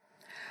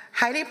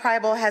Heidi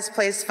Preibel has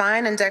placed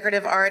fine and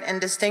decorative art in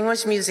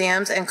distinguished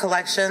museums and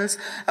collections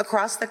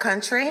across the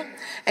country,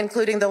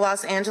 including the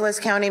Los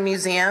Angeles County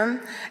Museum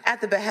at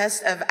the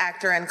behest of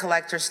actor and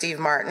collector Steve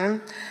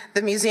Martin,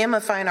 the Museum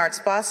of Fine Arts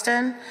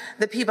Boston,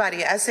 the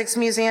Peabody Essex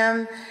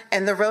Museum,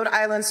 and the Rhode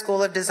Island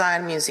School of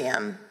Design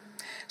Museum.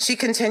 She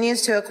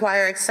continues to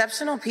acquire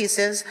exceptional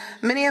pieces,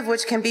 many of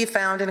which can be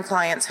found in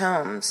clients'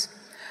 homes.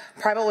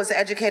 Preibel was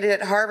educated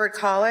at Harvard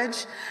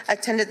College,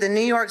 attended the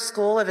New York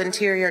School of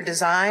Interior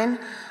Design,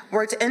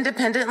 worked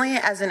independently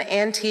as an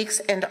antiques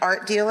and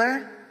art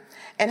dealer,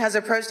 and has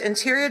approached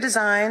interior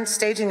design,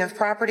 staging of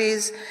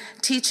properties,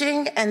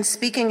 teaching and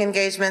speaking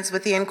engagements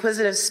with the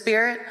inquisitive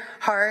spirit,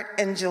 heart,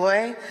 and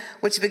joy,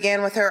 which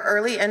began with her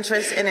early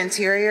interest in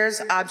interiors,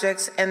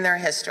 objects, and their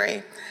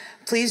history.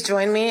 Please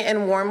join me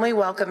in warmly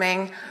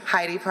welcoming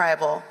Heidi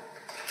Preibel.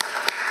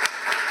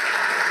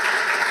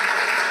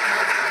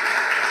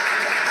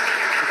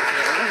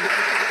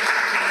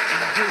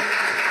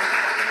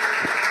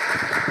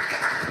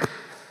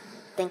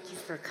 Thank you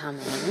for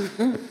coming.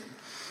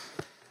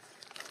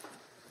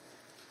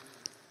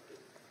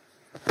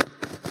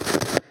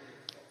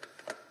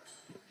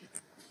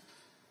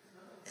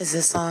 Is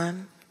this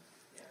on?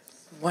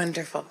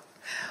 Wonderful.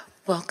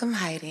 Welcome,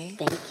 Heidi.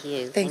 Thank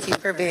you. Thank you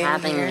for being here.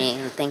 Having me,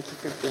 and thank you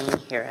for being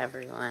here,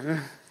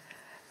 everyone.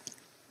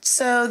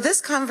 So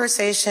this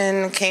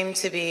conversation came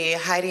to be,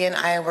 Heidi and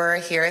I were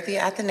here at the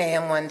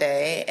Athenaeum one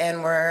day,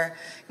 and we're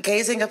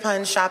gazing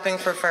upon Shopping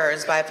for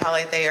Furs by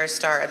Polly Thayer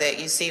Starr that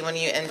you see when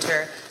you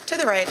enter to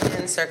the right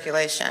in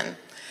circulation.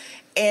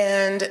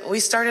 And we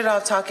started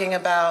off talking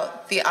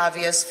about the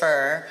obvious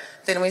fur,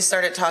 then we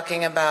started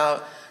talking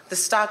about the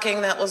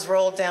stocking that was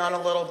rolled down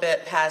a little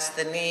bit past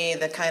the knee,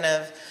 the kind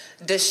of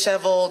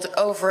disheveled,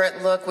 over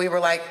it look. We were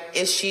like,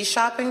 is she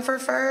shopping for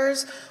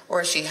furs?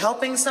 Or is she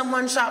helping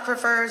someone shop for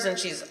furs and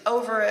she's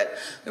over it?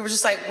 We were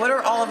just like, what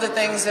are all of the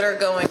things that are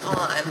going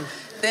on?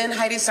 Then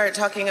Heidi started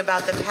talking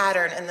about the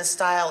pattern and the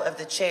style of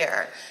the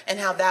chair and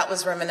how that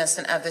was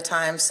reminiscent of the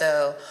time.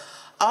 So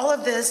all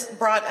of this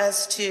brought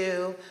us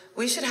to,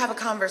 we should have a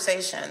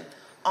conversation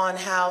on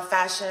how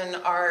fashion,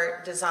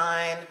 art,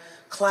 design,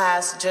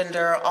 class,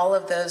 gender, all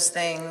of those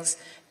things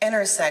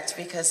intersect,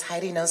 because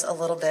Heidi knows a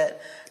little bit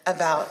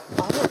about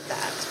all of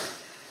that.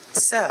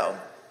 So,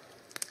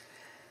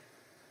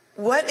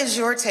 what is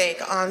your take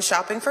on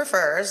Shopping for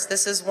Furs?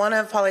 This is one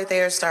of Polly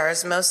Thayer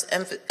Starr's most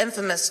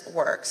infamous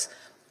works.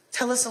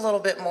 Tell us a little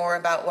bit more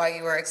about why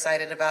you were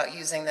excited about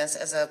using this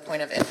as a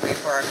point of entry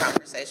for our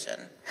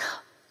conversation.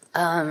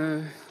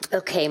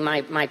 Okay,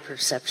 my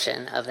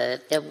perception of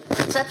it.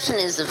 Perception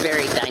is a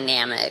very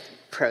dynamic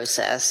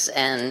process,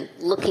 and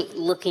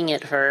looking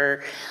at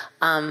her,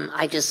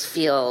 I just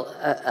feel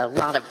a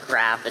lot of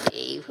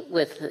gravity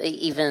with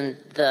even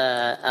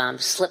the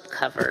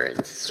slipcover.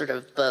 It sort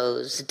of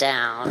bows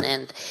down,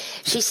 and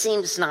she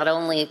seems not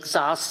only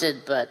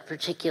exhausted but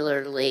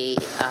particularly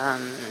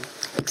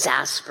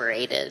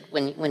exasperated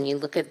when you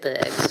look at the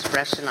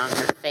expression on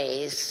her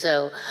face.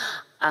 So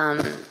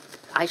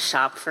I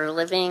shop for a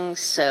living,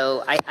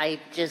 so I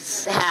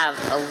just have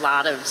a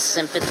lot of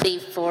sympathy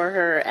for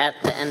her at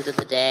the end of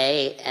the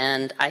day,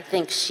 and I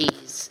think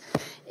she's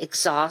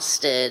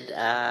exhausted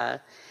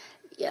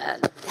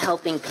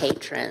helping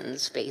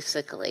patrons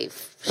basically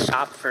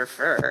shop for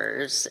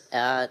furs.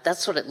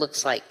 That's what it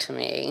looks like to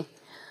me.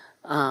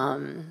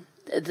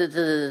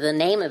 The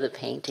name of the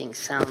painting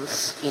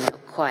sounds,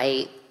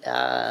 quite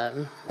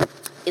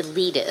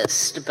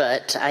elitist,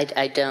 but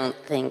I don't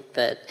think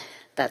that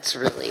that's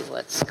really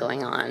what's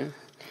going on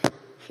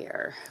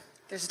here.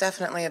 There's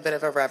definitely a bit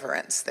of a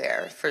reverence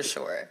there, for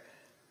sure.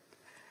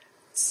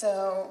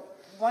 So,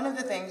 one of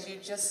the things you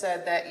just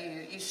said that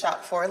you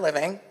shop for a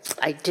living.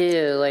 I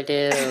do.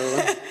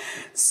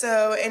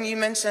 So, and you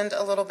mentioned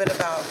a little bit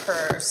about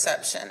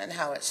perception and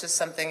how it's just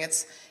something,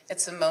 it's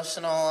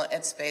emotional,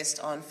 it's based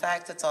on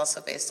fact, it's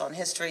also based on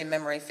history,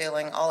 memory,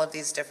 feeling, all of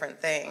these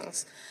different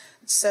things.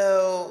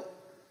 So,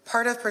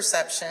 part of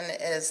perception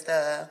is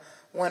the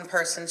one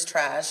person's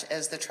trash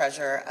is the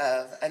treasure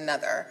of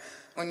another.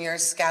 When you're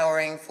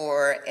scouring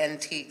for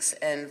antiques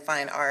and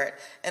fine art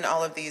and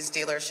all of these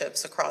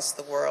dealerships across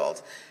the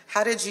world,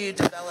 how did you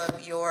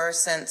develop your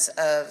sense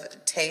of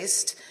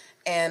taste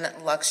and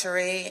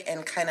luxury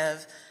and kind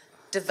of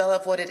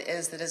develop what it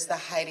is that is the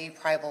Heidi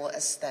Preibel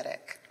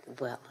aesthetic?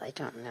 Well, I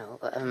don't know.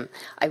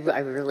 I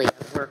really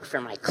work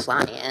for my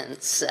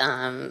clients,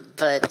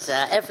 but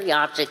every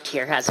object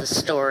here has a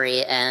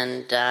story,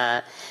 and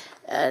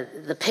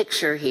the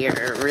picture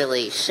here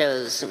really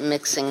shows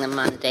mixing the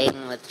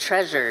mundane with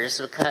treasures,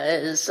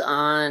 because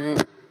on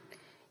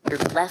your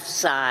left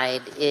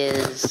side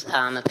is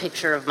a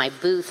picture of my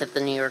booth at the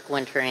New York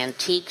Winter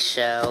Antique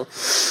Show,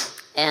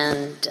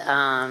 and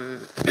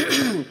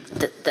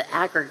the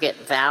aggregate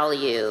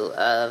value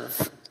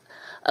of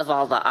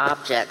all the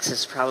objects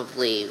is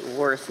probably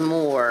worth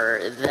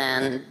more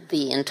than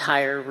the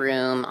entire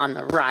room on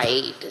the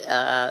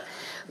right,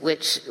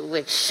 which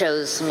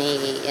shows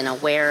me in a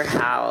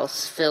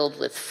warehouse filled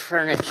with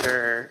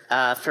furniture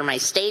for my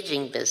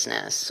staging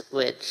business,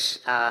 which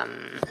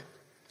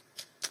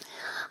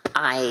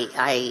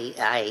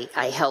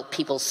I help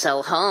people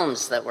sell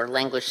homes that were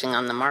languishing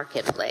on the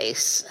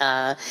marketplace.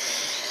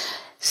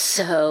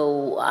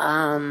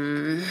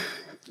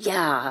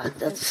 Yeah,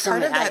 that's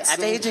part of that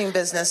staging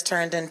business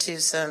turned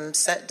into some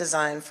set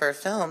design for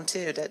film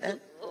too, didn't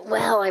it?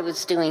 Well, I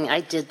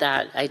did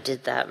that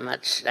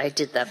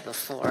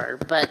before.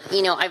 But,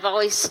 you know, I've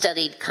always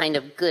studied kind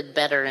of good,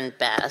 better, and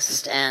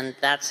best, and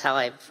that's how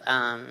I've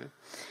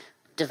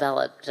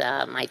developed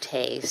my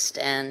taste.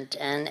 And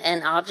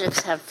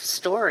objects have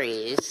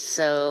stories,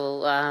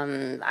 so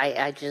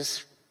I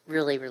just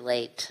really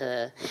relate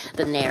to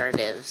the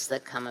narratives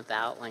that come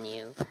about when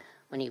you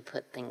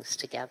put things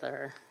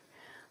together.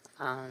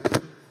 Oh,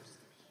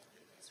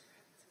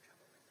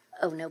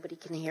 nobody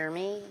can hear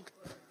me?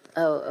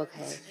 Oh,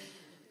 okay.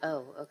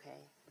 Oh, okay.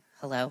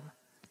 Hello?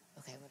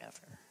 Okay, whatever.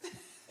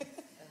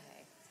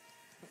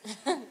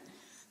 Okay.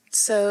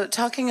 So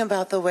talking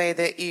about the way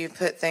that you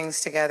put things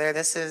together,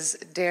 this is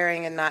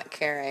daring and not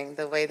caring,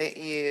 the way that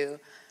you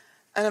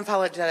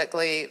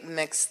unapologetically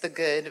mix the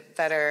good,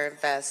 better,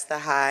 best, the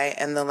high,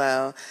 and the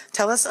low.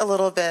 Tell us a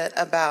little bit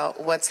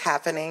about what's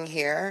happening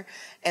here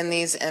in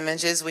these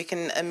images. We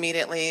can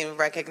immediately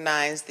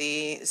recognize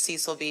the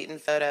Cecil Beaton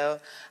photo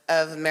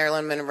of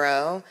Marilyn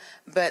Monroe,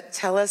 but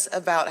tell us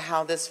about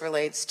how this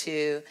relates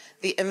to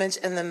the image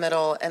in the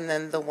middle and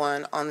then the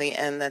one on the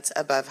end that's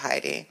above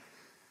Heidi.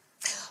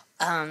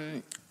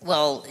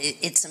 Well,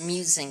 it's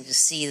amusing to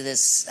see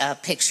this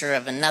picture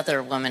of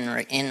another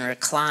woman in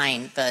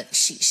recline, but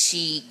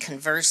she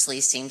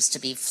conversely seems to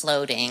be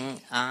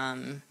floating.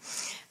 But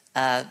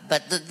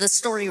the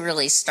story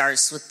really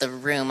starts with the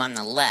room on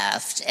the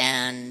left,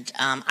 and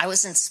I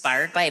was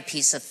inspired by a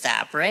piece of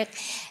fabric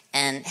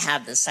and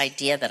had this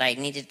idea that I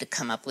needed to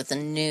come up with a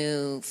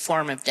new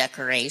form of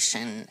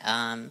decoration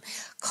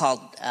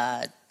called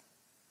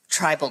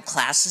tribal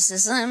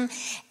classicism,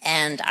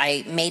 and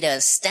I made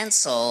a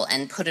stencil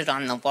and put it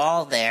on the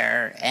wall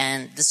there,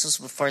 and this was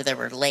before there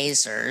were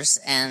lasers,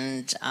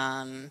 and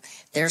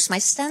there's my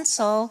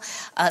stencil.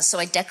 So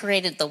I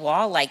decorated the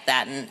wall like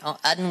that, and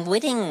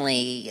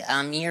unwittingly,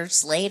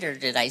 years later,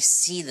 did I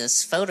see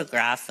this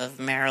photograph of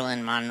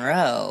Marilyn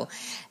Monroe,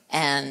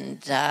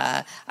 and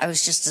I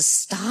was just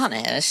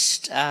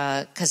astonished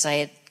because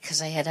I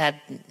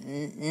had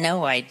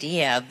no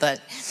idea,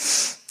 but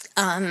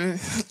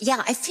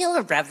yeah, I feel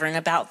irreverent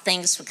about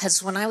things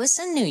because when I was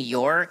in New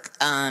York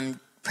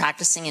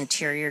practicing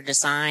interior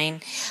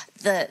design,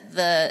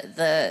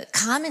 the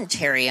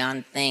commentary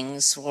on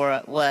things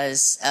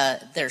was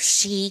they're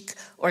chic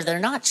or they're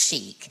not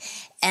chic.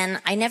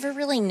 And I never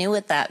really knew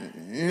what that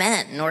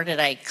meant, nor did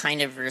I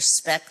kind of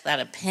respect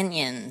that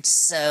opinion.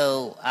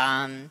 So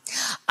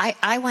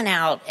I went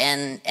out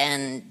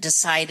and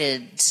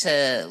decided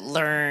to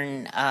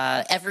learn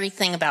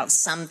everything about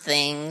some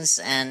things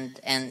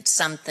and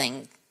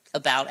something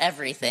about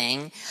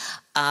everything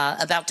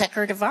about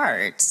decorative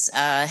arts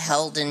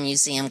held in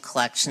museum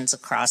collections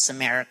across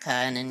America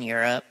and in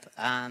Europe.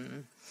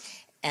 And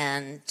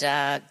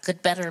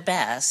good, better,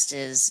 best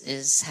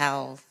is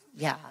how.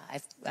 Yeah,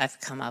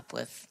 I've come up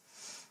with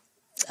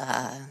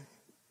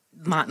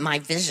my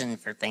vision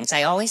for things.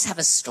 I always have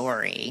a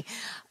story.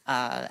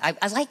 I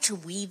like to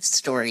weave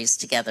stories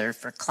together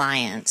for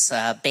clients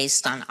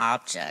based on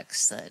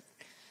objects that,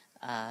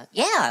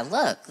 yeah,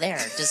 look,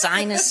 there,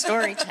 design is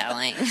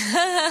storytelling.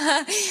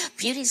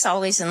 Beauty's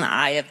always in the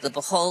eye of the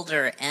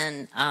beholder.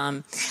 And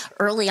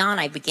early on,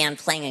 I began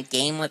playing a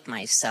game with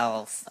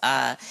myself.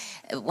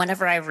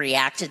 Whenever I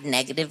reacted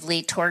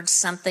negatively towards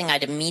something,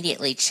 I'd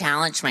immediately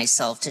challenge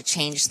myself to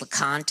change the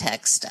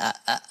context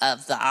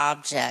of the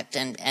object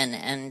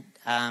and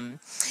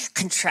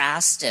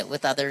contrast it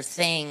with other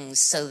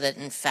things so that,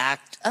 in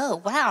fact,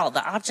 oh, wow,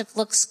 the object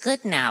looks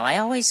good now. I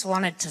always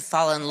wanted to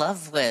fall in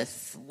love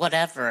with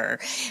whatever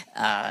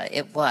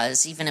it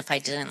was, even if I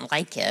didn't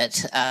like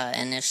it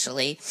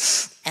initially.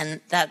 And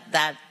that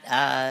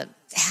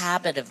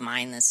habit of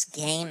mine, this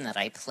game that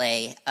I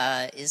play,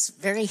 is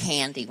very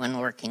handy when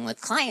working with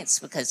clients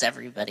because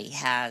everybody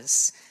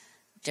has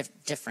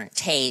different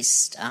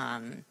taste.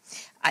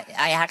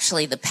 I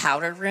actually, the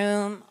powder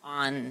room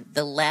on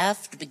the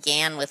left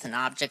began with an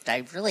object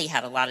I really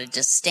had a lot of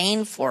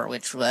disdain for,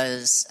 which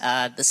was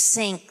the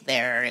sink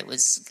there.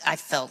 I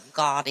felt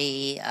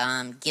gaudy,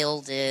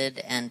 gilded,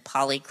 and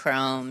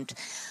polychromed,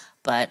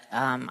 but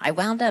I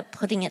wound up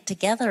putting it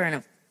together in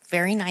a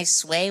very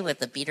nice way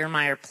with a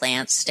Biedermeier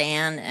plant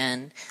stand,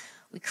 and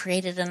we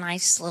created a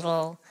nice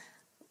little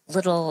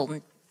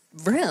room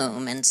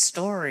and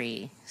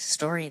story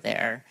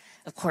there.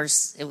 Of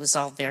course, it was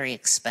all very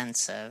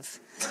expensive.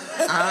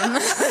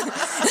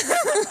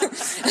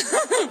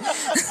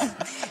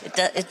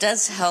 It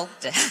does help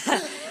to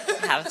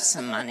have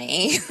some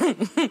money.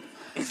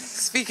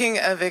 Speaking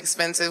of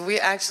expensive, we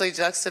actually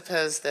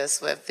juxtaposed this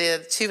with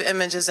the two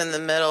images in the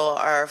middle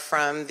are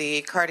from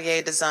the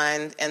Cartier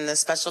design in the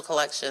special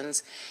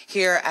collections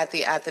here at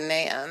the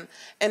Athenaeum.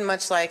 And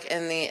much like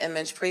in the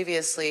image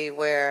previously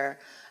where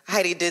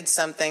Heidi did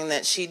something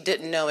that she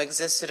didn't know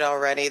existed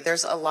already,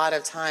 there's a lot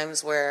of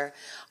times where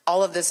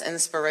all of this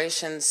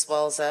inspiration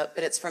swells up,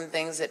 but it's from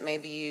things that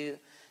maybe you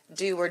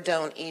do or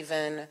don't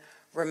even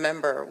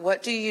remember.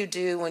 What do you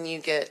do when you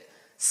get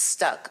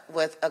stuck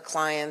with a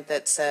client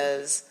that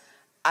says,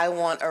 I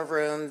want a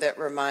room that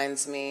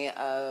reminds me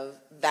of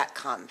that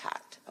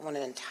compact? I want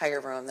an entire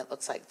room that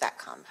looks like that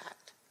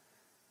compact.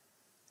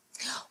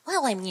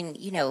 Well, I mean,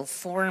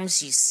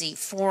 forms, you see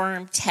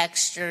form,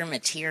 texture,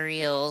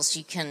 materials.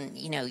 You can,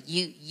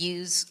 you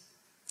use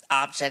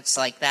objects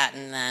like that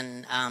and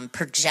then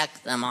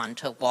project them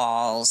onto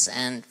walls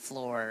and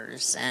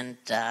floors and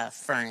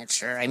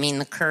furniture. I mean,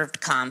 the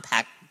curved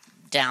compact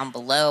down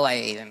below,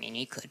 I mean,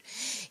 you could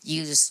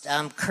use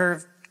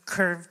curved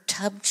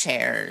tub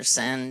chairs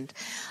and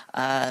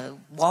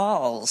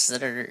walls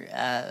that are,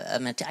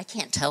 I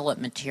can't tell what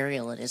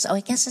material it is. Oh,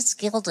 I guess it's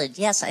gilded.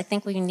 Yes, I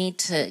think we need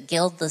to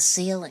gild the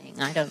ceiling.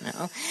 I don't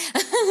know.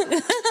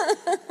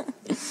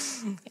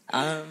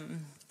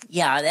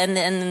 Yeah, and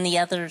then the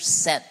other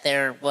set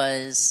there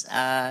was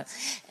an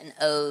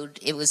ode.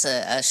 It was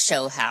a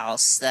show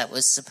house that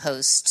was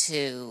supposed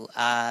to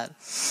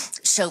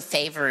show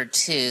favor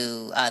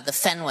to the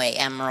Fenway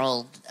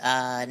Emerald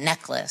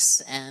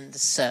necklace, and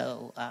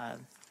so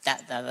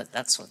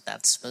that's what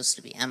that's supposed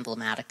to be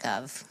emblematic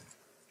of.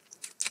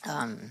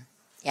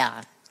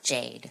 Yeah,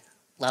 jade,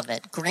 love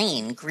it.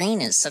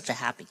 Green is such a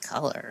happy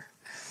color.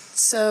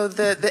 So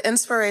the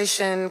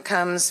inspiration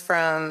comes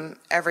from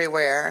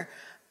everywhere.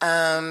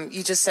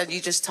 You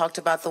just talked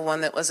about the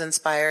one that was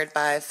inspired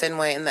by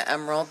Fenway and the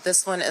Emerald.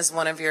 This one is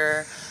one of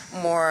your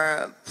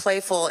more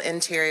playful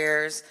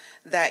interiors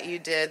that you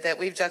did that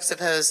we've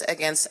juxtaposed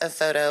against a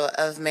photo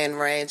of Man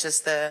Ray,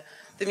 just the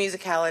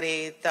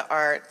musicality, the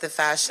art, the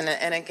fashion,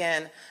 and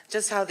again,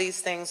 just how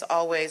these things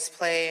always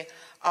play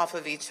off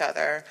of each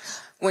other.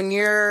 When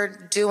you're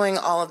doing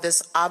all of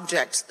this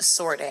object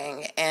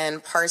sorting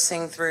and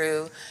parsing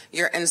through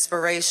your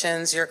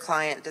inspirations, your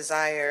client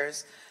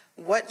desires,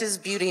 what does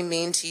beauty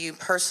mean to you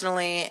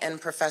personally and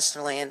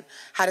professionally, and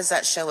how does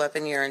that show up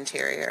in your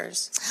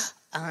interiors?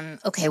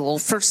 Okay, well,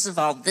 first of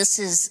all, this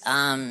is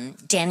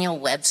Daniel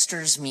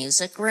Webster's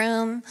music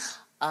room.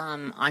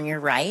 On your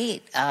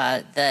right,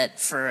 that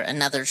for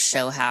another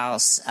show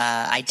house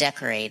I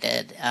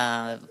decorated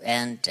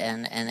and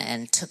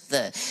took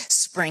the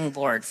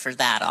springboard for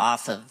that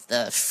off of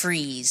the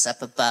frieze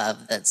up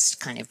above. That's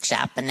kind of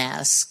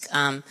Japanesque.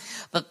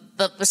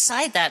 But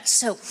beside that,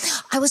 so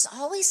I was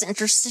always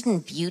interested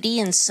in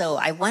beauty, and so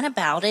I went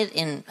about it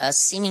in a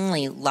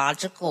seemingly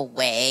logical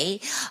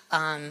way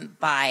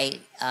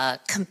by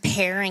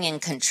comparing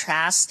and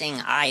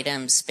contrasting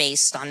items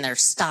based on their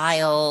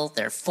style,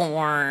 their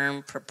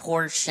form,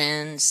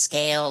 proportion,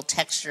 scale,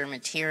 texture,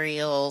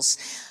 materials,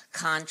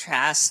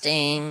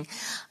 contrasting,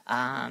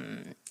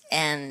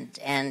 and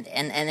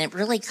it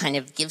really kind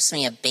of gives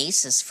me a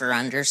basis for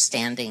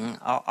understanding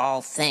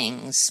all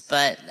things.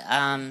 But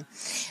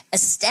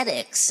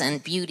aesthetics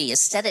and beauty,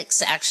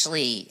 aesthetics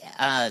actually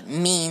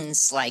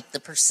means like the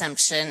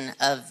perception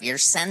of your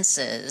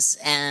senses,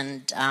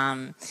 and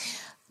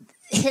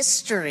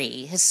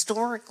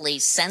historically,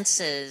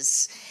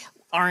 senses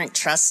aren't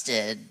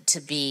trusted to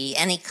be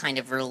any kind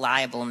of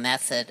reliable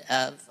method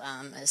of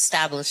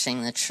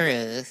establishing the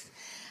truth.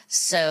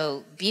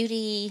 So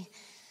beauty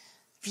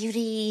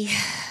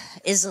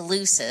is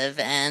elusive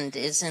and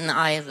is in the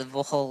eye of the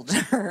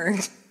beholder.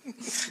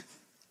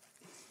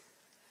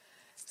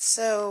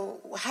 So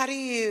how do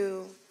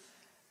you,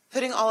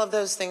 putting all of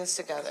those things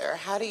together,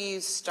 how do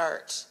you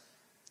start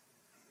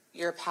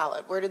your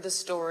palette? Where did the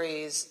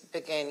stories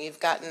begin? You've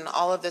gotten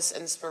all of this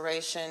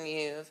inspiration,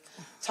 you've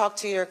talked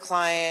to your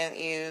client,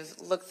 you've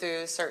looked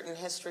through certain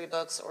history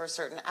books or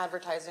certain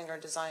advertising or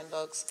design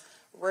books.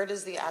 Where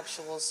does the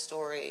actual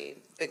story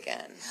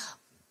begin?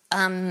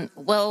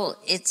 Well,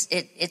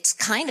 it's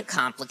kind of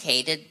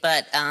complicated,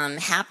 but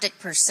haptic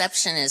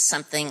perception is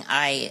something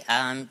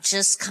I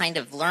just kind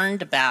of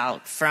learned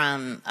about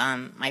from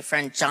my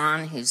friend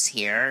John, who's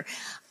here.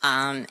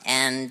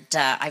 And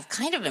I've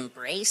kind of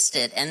embraced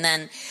it. And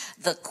then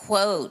the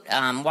quote,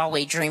 while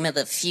we dream of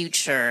the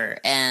future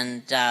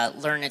and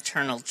learn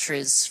eternal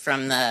truths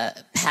from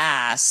the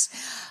past,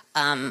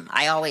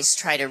 I always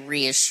try to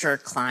reassure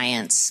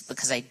clients,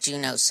 because I do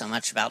know so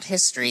much about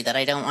history, that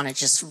I don't want to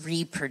just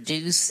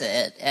reproduce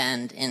it.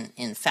 And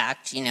in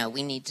fact,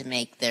 we need to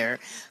make their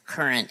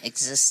current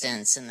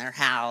existence in their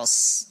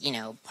house,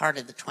 part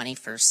of the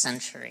 21st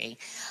century.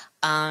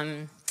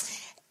 But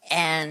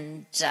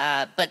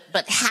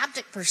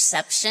haptic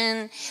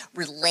perception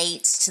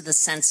relates to the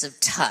sense of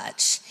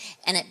touch,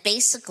 and it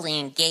basically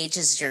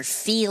engages your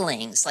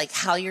feelings, like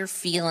how your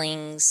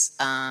feelings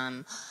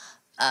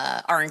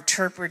are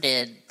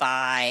interpreted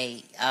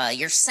by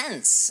your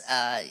sense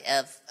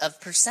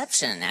of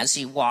perception as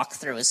you walk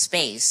through a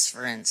space,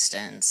 for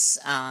instance.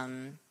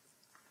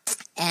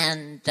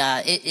 And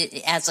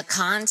as a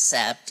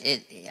concept,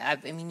 I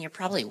mean, you're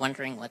probably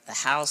wondering what the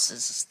house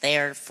is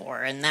there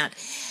for, and that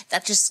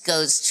just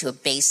goes to a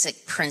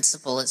basic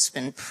principle. It's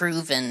been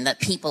proven that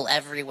people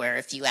everywhere,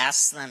 if you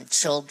ask them,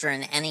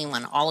 children,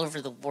 anyone all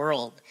over the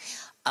world,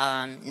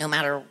 no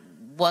matter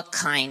what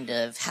kind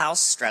of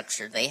house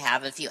structure they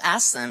have. If you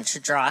ask them to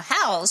draw a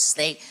house,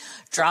 they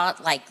draw it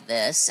like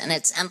this, and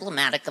it's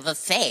emblematic of a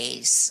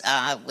face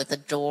with a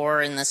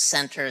door in the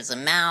center as a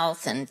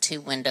mouth and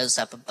 2 windows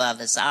up above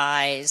as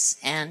eyes.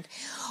 And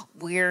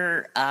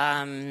we're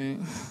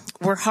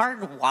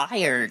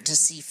hardwired to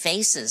see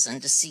faces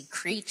and to see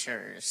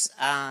creatures,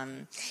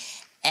 and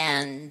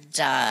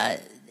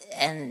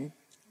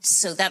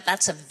so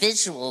that's a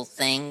visual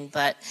thing,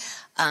 but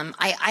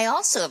I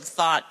also have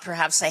thought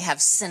perhaps I have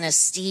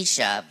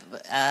synesthesia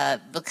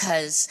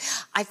because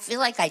I feel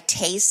like I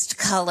taste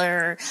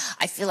color.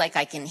 I feel like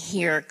I can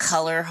hear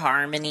color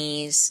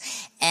harmonies.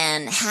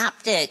 And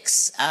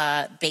haptics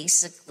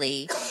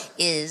basically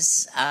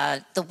is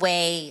the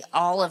way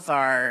all of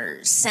our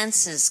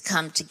senses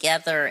come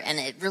together, and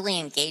it really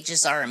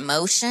engages our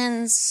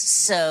emotions.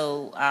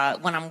 So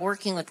when I'm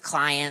working with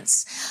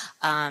clients,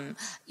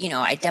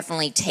 I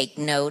definitely take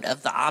note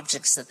of the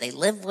objects that they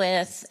live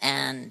with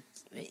and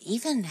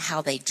even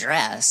how they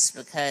dress,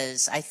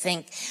 because I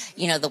think,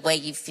 the way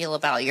you feel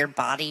about your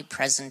body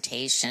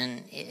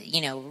presentation,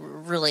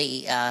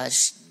 really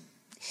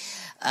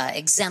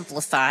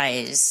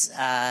exemplifies,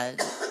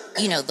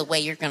 the way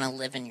you're going to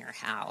live in your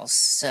house.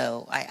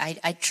 So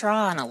I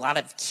draw on a lot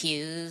of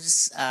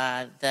cues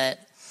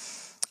that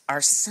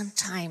are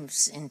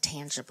sometimes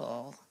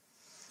intangible.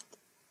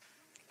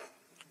 I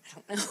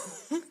don't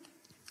know.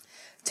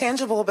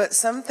 Tangible, but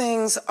some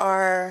things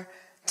are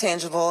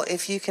tangible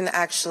if you can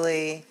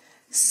actually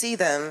see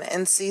them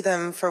and see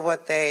them for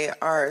what they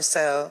are.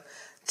 So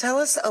tell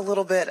us a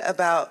little bit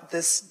about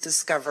this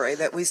discovery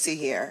that we see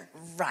here.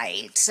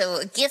 Right. So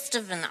a gift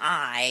of an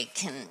eye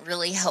can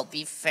really help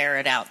you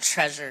ferret out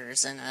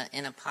treasures in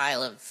a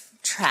pile of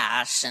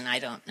trash. And I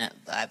don't know,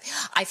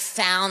 I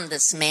found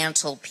this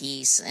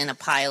mantelpiece in a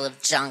pile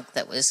of junk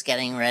that was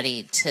getting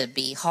ready to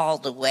be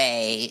hauled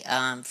away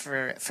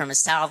from a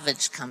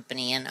salvage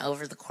company, and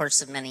over the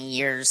course of many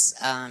years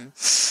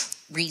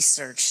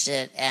researched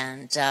it,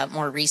 and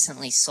more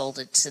recently sold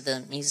it to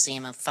the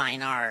Museum of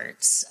Fine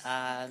Arts.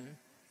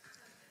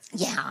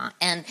 Yeah,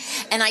 and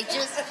I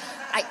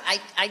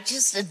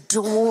just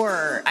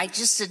adore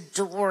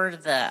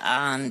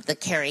the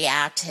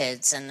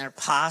caryatids and their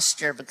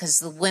posture, because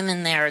the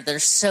women there, they're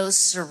so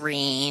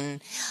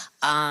serene,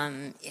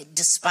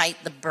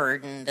 despite the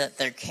burden that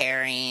they're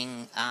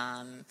carrying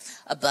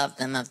above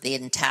them of the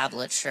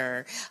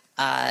entablature.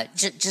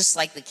 Just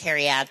like the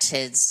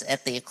caryatids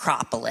at the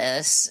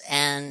Acropolis,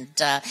 and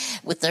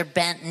with their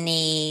bent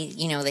knee,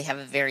 they have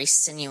a very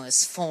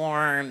sinuous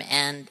form,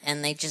 and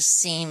they just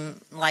seem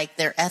like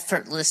they're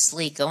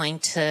effortlessly going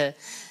to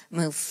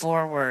move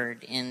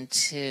forward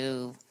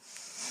into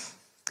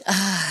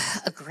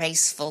a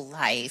graceful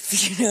life.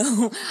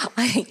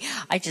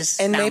 I just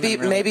and found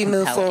them really maybe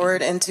move compelling.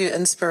 forward into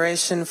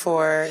inspiration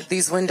for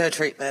these window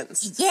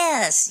treatments.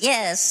 Yes.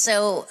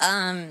 So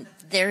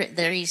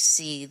there you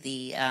see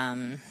the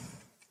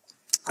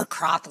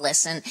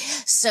Acropolis, and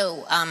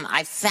so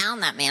I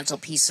found that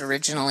mantelpiece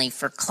originally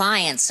for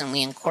clients, and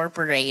we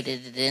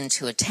incorporated it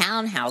into a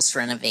townhouse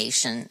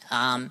renovation.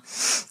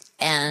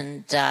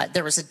 And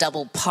there was a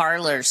double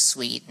parlor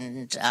suite,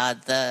 and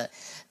the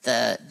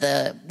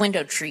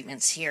window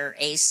treatments here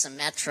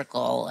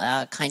asymmetrical,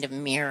 kind of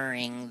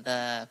mirroring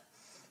the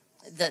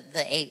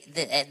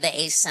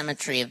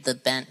asymmetry of the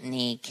bent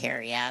knee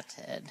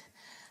caryatid.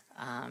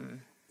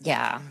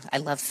 Yeah, I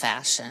love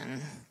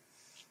fashion.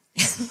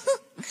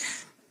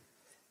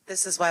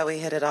 This is why we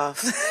hit it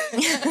off.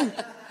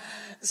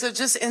 So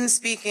just in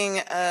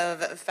speaking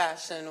of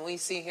fashion, we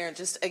see here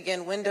just,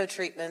 again, window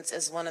treatments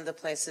is one of the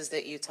places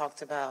that you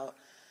talked about.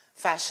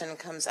 Fashion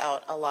comes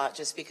out a lot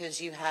just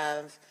because you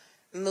have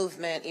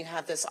movement, you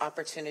have this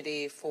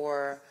opportunity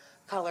for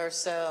color.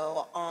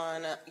 So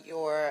on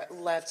your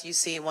left, you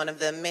see one of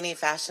the many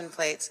fashion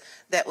plates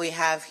that we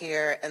have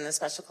here in the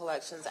special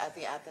collections at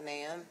the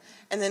Athenaeum.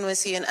 And then we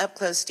see an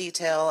up-close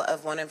detail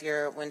of one of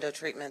your window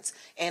treatments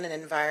and an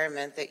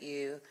environment that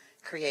you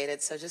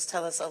created. So just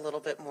tell us a little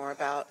bit more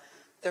about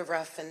the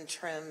rough and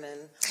trim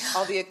and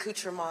all the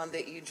accoutrement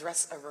that you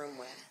dress a room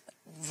with.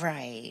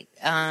 Right.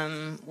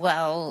 As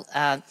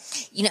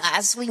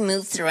we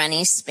move through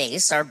any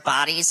space, our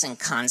body's in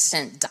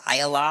constant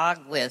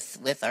dialogue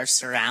with our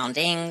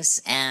surroundings,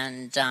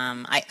 and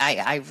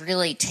I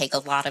really take a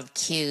lot of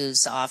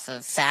cues off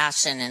of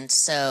fashion. And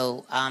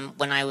so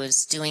when I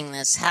was doing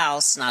this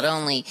house, not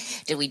only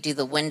did we do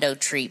the window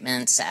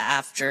treatments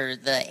after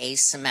the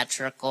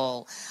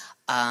asymmetrical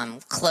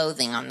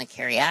clothing on the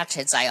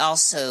caryatids, I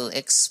also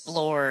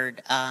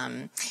explored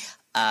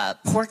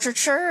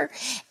portraiture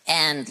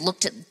and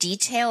looked at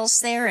details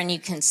there, and you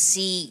can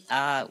see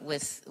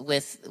with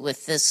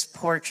this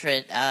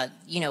portrait,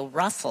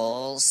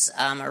 ruffles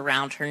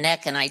around her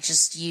neck, and I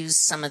just used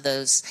some of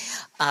those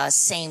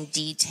same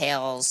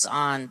details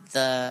on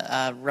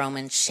the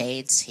Roman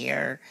shades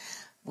here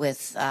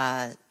with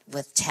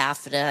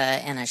taffeta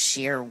and a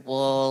sheer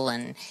wool,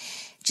 and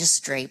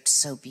just draped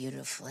so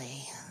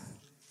beautifully.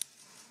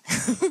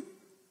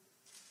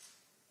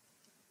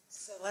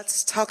 So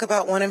let's talk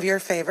about one of your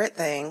favorite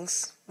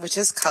things, which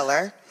is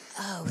color.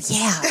 Oh,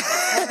 yeah.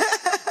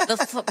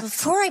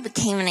 Before I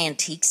became an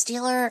antiques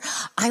dealer,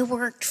 I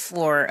worked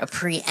for a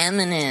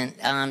preeminent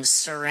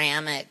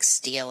ceramics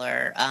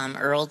dealer,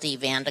 Earl D.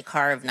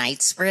 Vandekar of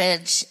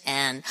Knightsbridge,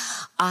 and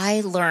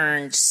I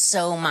learned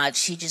so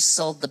much. He just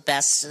sold the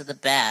best of the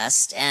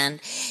best.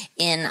 And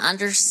in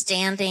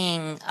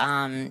understanding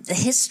the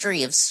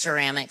history of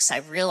ceramics, I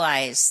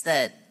realized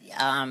that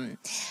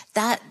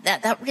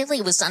that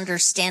really was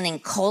understanding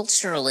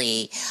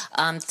culturally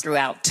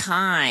throughout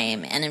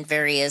time and in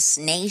various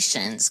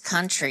nations,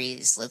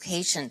 countries,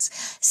 locations,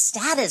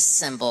 status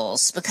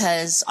symbols,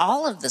 because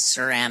all of the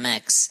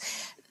ceramics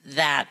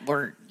that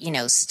were,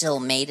 still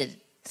made it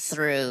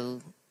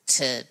through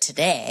to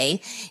today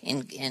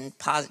in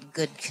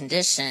good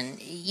condition,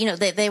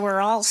 they were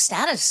all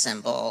status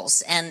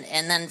symbols. And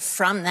then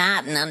from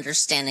that and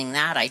understanding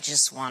that, I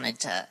just wanted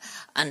to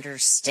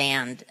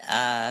understand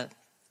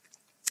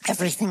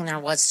everything there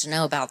was to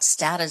know about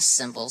status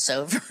symbols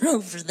over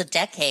the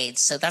decades.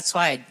 So that's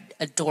why I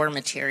adore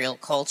material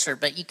culture.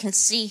 But you can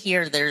see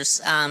here there's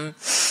an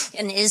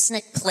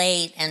Iznik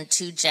plate and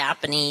 2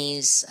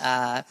 Japanese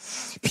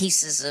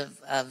pieces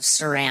of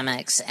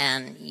ceramics.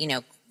 And,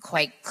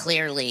 quite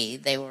clearly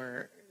they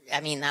were,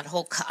 that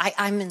whole,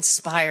 I'm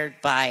inspired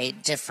by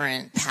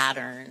different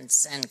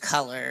patterns and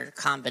color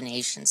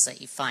combinations that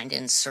you find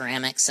in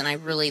ceramics. And I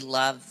really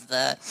love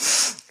the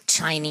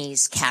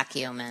Chinese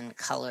Kakyomen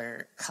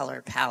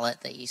color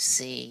palette that you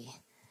see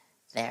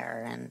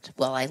there. And,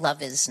 well, I love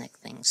Iznik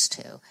things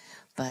too.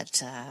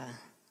 But,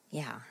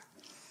 yeah.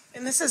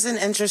 And this is an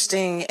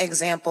interesting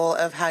example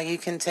of how you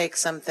can take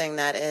something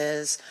that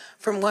is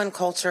from one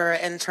culture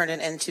and turn it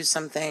into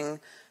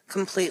something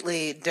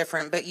completely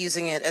different, but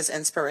using it as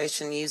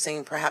inspiration,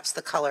 using perhaps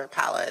the color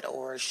palette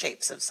or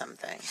shapes of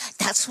something.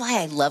 That's why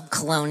I love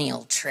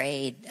colonial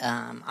trade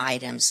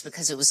items,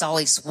 because it was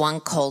always one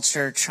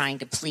culture trying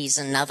to please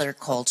another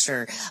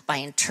culture by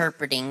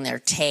interpreting their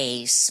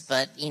tastes,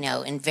 but,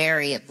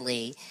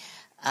 invariably,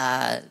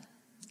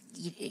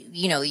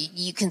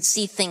 you can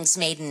see things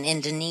made in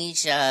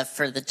Indonesia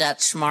for the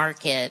Dutch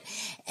market,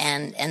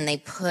 and they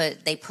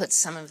put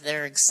some of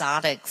their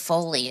exotic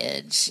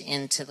foliage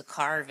into the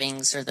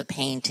carvings or the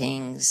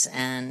paintings,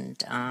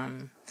 and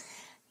I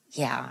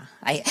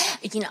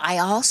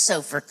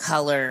also, for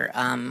color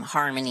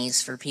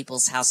harmonies for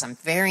people's house, I'm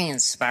very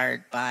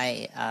inspired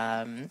by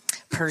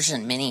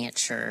Persian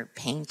miniature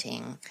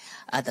painting.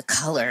 The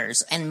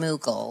colors, and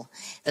Mughal,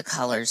 the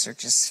colors are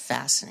just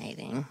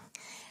fascinating.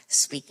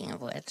 Speaking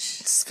of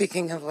which,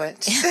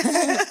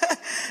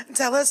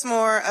 tell us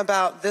more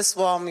about this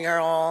wall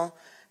mural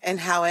and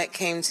how it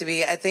came to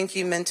be. I think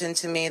you mentioned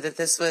to me that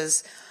this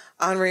was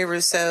Henri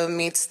Rousseau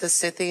meets the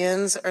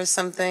Scythians or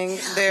something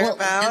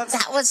thereabouts. Well,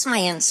 that was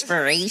my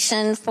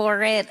inspiration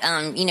for it.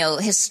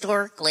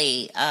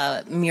 Historically,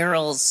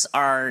 murals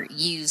are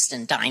used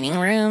in dining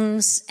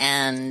rooms.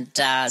 And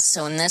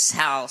so in this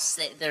house,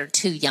 there are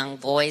 2 young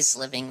boys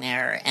living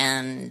there.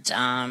 And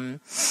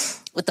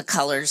with the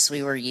colors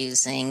we were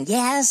using,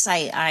 yes,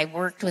 I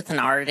worked with an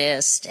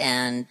artist,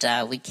 and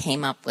we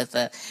came up with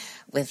a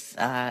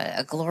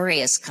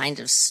glorious kind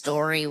of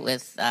story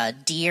with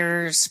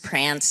deers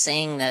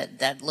prancing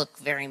that look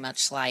very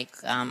much like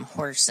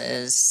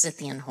horses,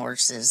 Scythian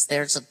horses.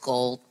 There's a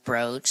gold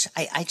brooch.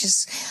 I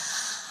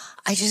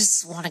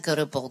just want to go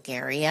to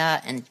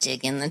Bulgaria and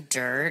dig in the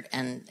dirt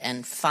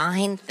and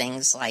find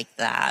things like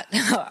that,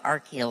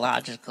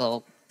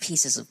 archaeological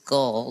pieces of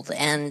gold.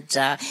 And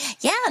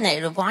and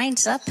it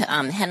winds up,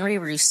 Henri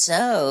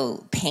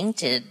Rousseau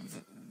painted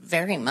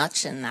very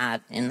much in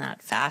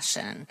that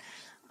fashion.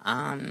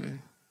 And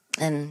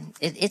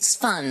it's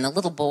fun. The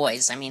little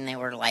boys, they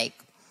were like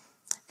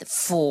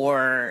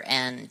 4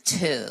 and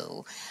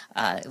 2.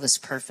 It was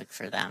perfect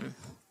for them.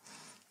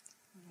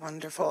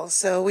 Wonderful.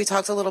 So we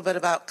talked a little bit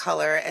about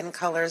color, and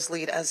colors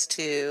lead us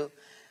to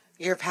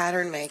your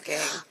pattern making.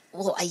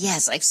 Well,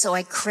 yes. So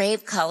I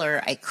crave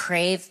color. I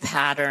crave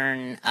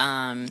pattern.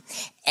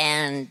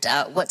 And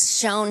what's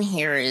shown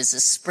here is a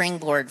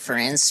springboard for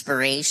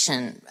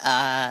inspiration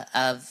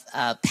of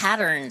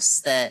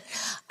patterns that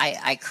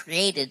I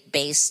created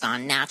based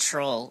on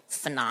natural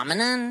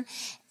phenomenon.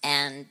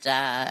 And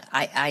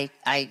I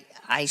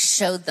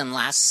showed them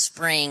last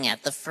spring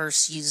at the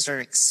first user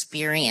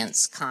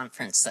experience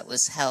conference that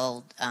was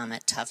held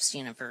at Tufts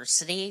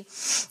University.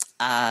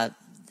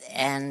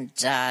 And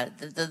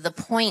the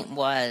point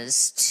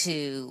was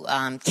to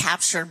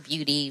capture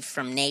beauty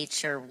from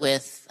nature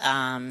with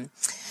the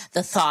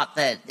thought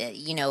that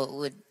it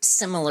would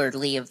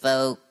similarly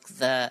evoke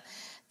the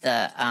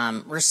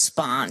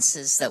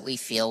responses that we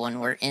feel when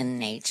we're in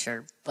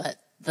nature, but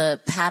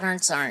the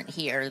patterns aren't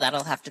here.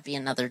 That'll have to be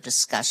another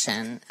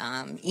discussion.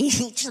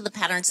 Each of the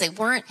patterns, they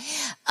weren't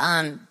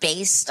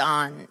based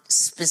on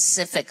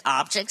specific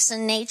objects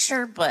in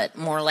nature, but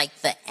more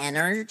like the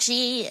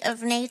energy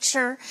of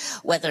nature,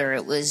 whether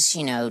it was,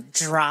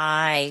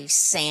 dry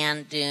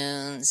sand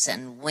dunes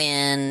and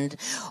wind,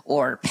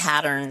 or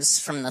patterns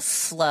from the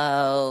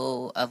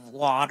flow of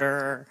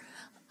water,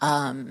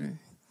 and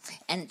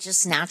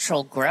just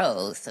natural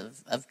growth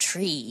of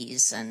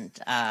trees and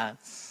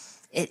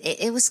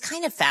it was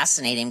kind of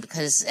fascinating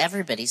because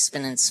everybody's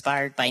been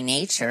inspired by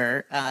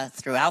nature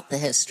throughout the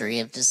history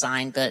of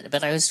design,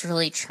 but I was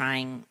really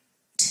trying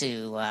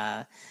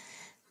to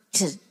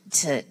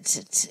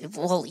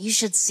well, you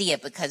should see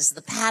it because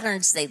the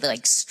patterns, they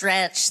like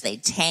stretch, they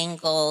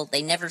tangle,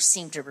 they never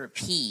seem to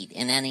repeat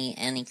in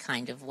any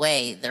kind of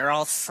way. They're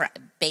all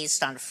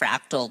based on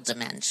fractal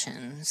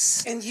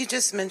dimensions. And you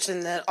just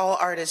mentioned that all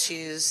artists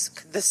use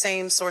the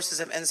same sources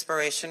of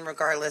inspiration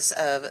regardless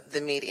of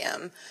the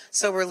medium.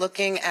 So we're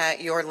looking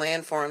at your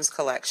landforms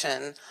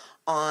collection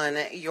on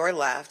your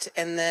left,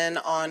 and then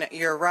on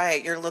your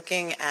right, you're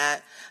looking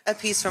at a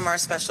piece from our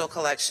special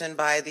collection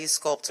by the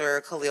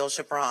sculptor Khalil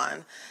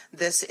Gibran.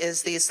 This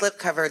is the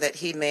slipcover that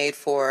he made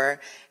for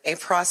a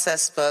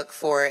process book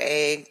for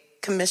a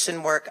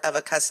commission work of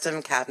a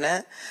custom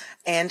cabinet.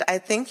 And I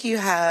think you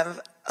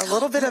have a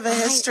little bit of a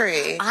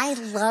history. I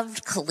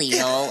loved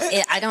Khalil.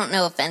 I don't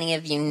know if any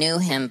of you knew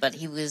him, but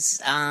he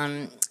was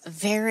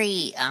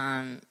very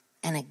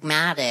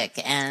enigmatic,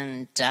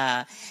 and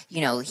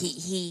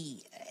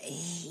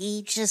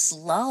he just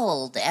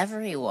lulled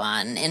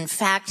everyone. In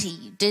fact,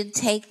 he did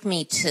take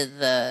me to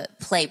the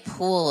play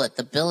pool at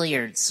the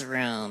billiards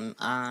room,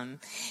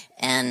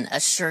 and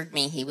assured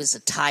me he was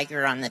a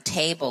tiger on the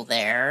table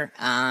there.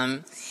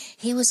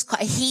 He was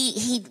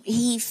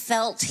he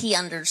felt he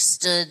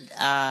understood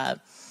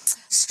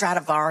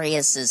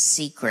Stradivarius's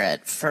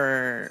secret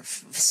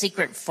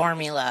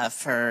formula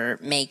for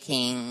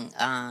making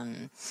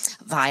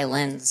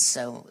violins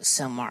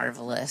so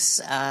marvelous.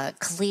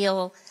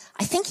 Khalil,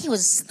 I think he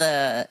was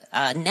the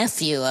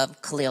nephew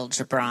of Khalil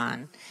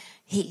Gibran.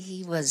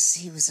 He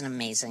was an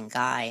amazing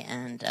guy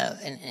and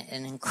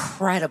an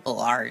incredible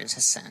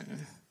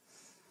artisan.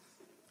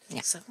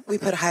 Yeah. So we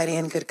put Heidi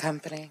in good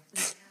company.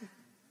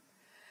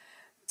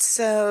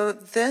 So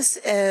this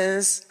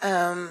is,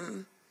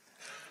 I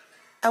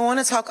want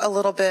to talk a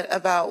little bit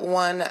about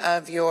one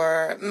of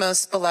your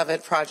most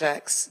beloved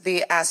projects,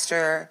 the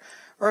Astor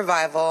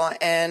Revival,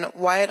 and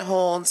why it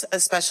holds a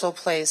special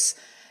place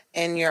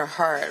in your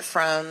heart,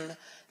 from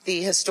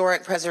the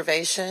historic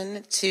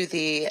preservation to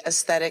the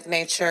aesthetic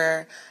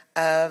nature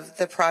of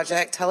the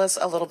project. Tell us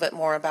a little bit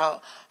more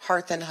about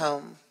Hearth and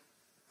Home.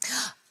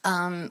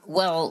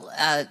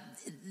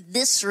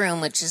 This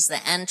room, which is the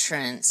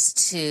entrance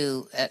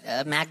to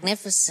a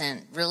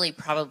magnificent, really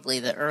probably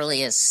the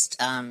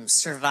earliest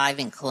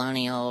surviving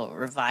colonial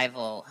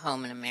revival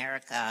home in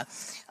America,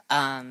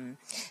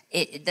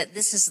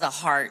 this is the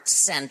heart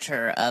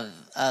center of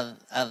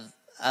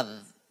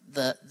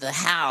the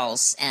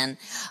house, and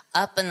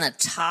up in the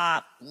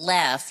top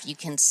left you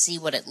can see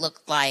what it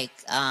looked like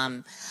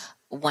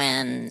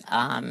when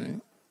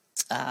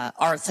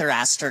Arthur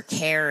Astor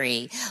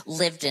Carey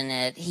lived in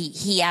it.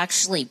 He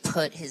actually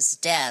put his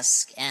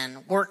desk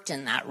and worked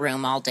in that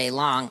room all day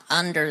long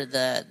under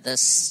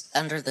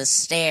the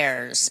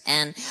stairs.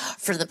 And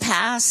for the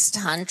past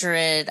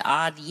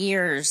 100-odd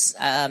years,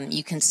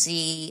 you can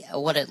see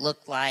what it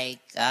looked like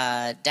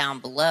down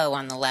below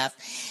on the left.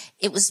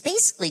 It was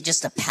basically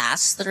just a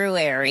pass-through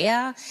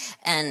area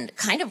and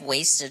kind of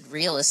wasted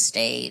real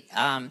estate.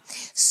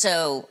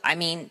 So, I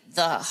mean,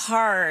 the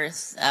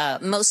hearth,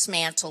 most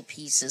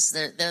mantelpieces,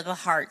 they're the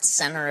heart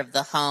center of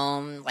the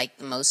home. Like,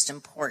 the most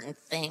important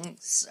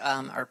things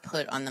are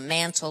put on the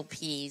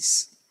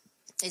mantelpiece.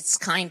 It's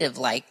kind of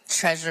like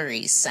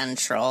Treasury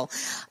Central.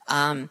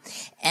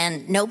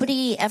 And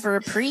nobody ever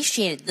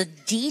appreciated the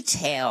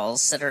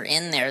details that are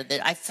in there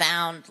that I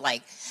found,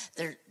 like,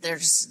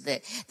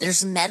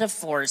 there's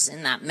metaphors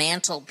in that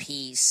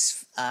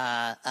mantelpiece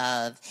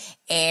of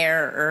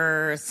air,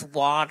 earth,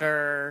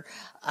 water.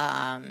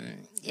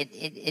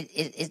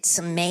 It's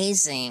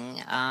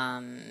amazing.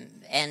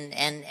 And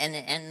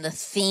the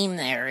theme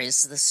there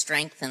is the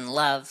strength and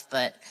love,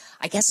 but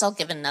I guess I'll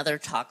give another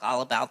talk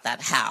all about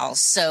that house.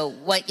 So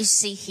what you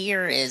see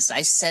here is,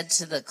 I said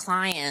to the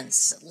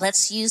clients,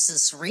 let's use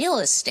this real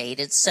estate.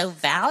 It's so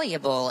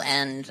valuable.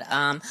 And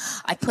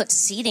I put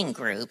seating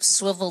groups,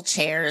 swivel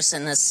chairs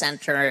in the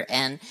center,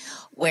 and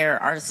where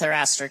Arthur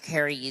Astor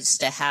Carey used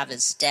to have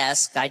his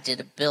desk, I did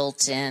a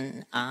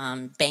built-in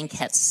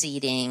banquette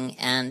seating,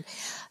 and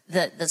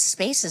the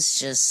space is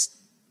just,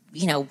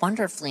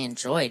 wonderfully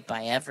enjoyed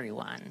by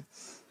everyone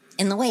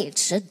in the way it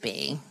should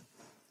be.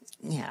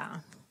 Yeah.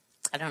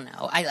 I don't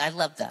know. I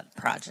love that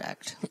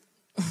project.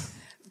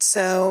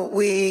 So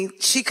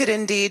she could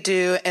indeed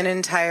do an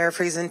entire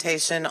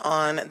presentation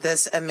on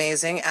this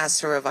amazing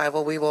Astor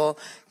Revival. We will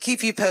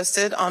keep you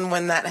posted on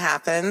when that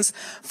happens.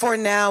 For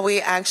now, we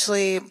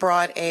actually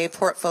brought a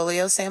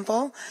portfolio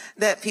sample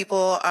that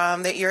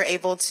that you're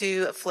able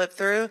to flip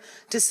through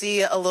to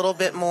see a little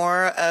bit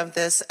more of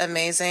this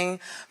amazing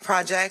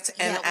project.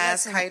 And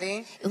ask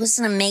Heidi. It was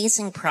an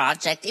amazing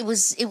project. It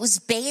was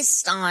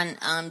based on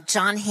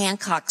John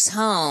Hancock's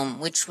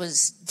home, which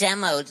was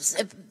demoed.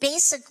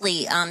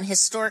 Basically,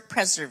 historic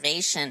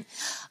preservation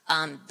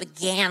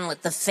began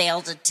with the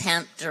failed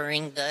attempt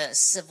during the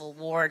Civil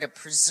War to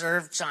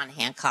preserve John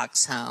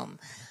Hancock's home.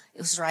 It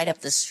was right up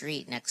the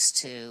street next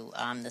to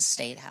the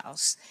State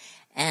House.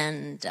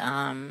 And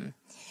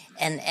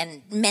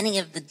and many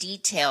of the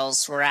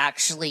details were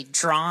actually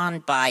drawn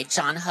by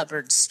John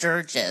Hubbard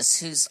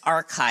Sturgis, whose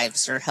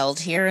archives are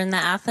held here in the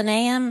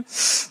Athenaeum.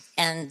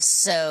 And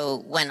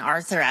so when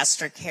Arthur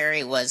Astor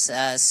Carey was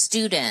a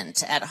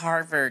student at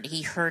Harvard,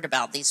 he heard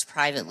about these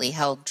privately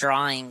held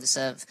drawings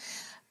of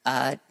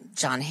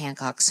John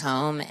Hancock's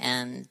home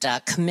and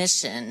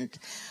commissioned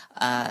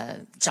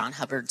John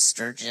Hubbard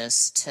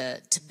Sturgis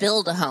to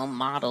build a home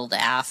modeled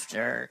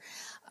after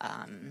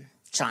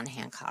John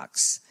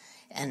Hancock's.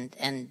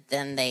 And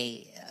then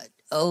they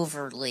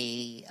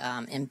overly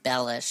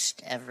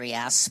embellished every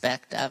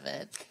aspect of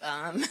it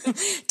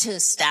to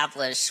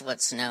establish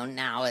what's known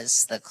now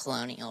as the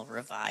colonial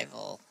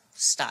revival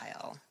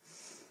style.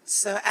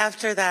 So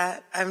after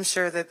that, I'm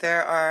sure that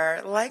there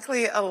are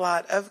likely a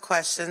lot of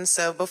questions.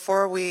 So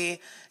before we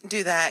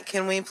do that,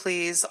 can we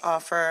please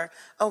offer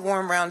a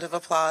warm round of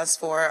applause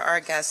for our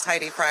guest,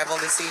 Heidi Prival,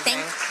 this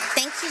evening?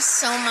 Thank you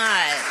so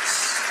much.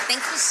 Thank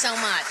you so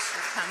much.